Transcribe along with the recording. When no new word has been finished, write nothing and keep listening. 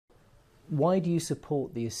Why do you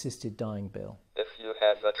support the assisted dying bill? If you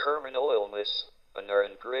have a terminal illness and are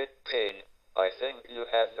in great pain, I think you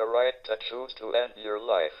have the right to choose to end your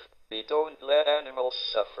life. We don't let animals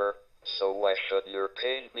suffer, so why should your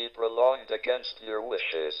pain be prolonged against your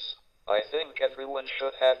wishes? I think everyone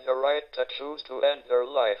should have the right to choose to end their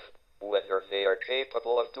life, whether they are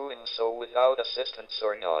capable of doing so without assistance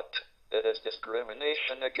or not. It is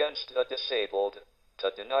discrimination against the disabled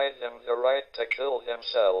to deny them the right to kill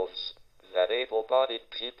themselves that able-bodied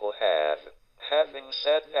people have. Having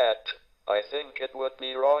said that, I think it would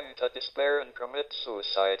be wrong to despair and commit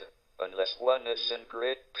suicide unless one is in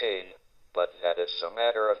great pain, but that is a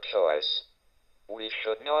matter of choice. We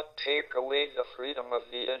should not take away the freedom of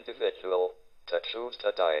the individual to choose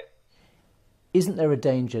to die. Isn't there a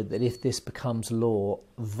danger that if this becomes law,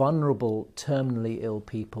 vulnerable, terminally ill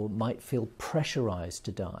people might feel pressurized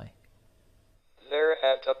to die? There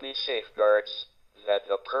have to be safeguards that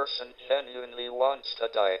the person genuinely wants to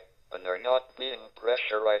die and are not being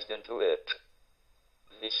pressurized into it.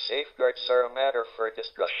 These safeguards are a matter for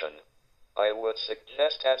discussion. I would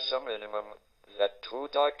suggest as a minimum that 2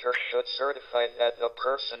 doctors should certify that the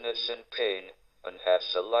person is in pain and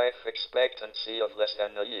has a life expectancy of less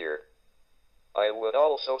than a year. I would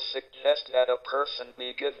also suggest that a person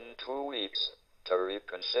be given 2 weeks to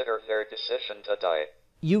reconsider their decision to die.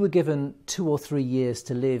 You were given 2 or 3 years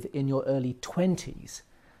to live in your early 20s.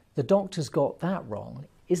 The doctors got that wrong.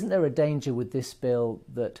 Isn't there a danger with this bill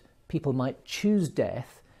that people might choose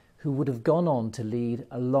death who would have gone on to lead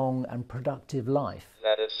a long and productive life?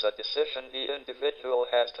 That is a decision the individual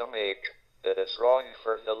has to make. It is wrong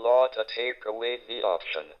for the law to take away the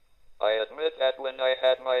option. I admit that when I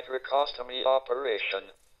had my tracheostomy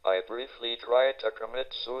operation, I briefly tried to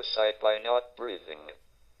commit suicide by not breathing.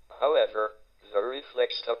 However, the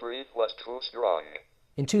reflex to breathe was too strong.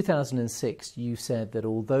 In 2006, you said that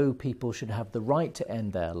although people should have the right to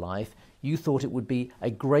end their life, you thought it would be a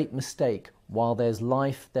great mistake. While there's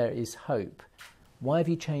life, there is hope. Why have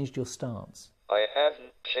you changed your stance? I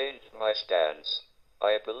haven't changed my stance.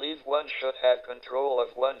 I believe one should have control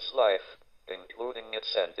of one's life, including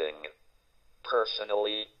its ending.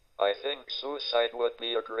 Personally, I think suicide would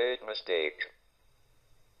be a great mistake.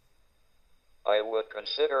 I would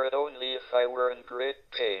consider it only if I were in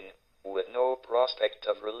great pain, with no prospect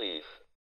of relief.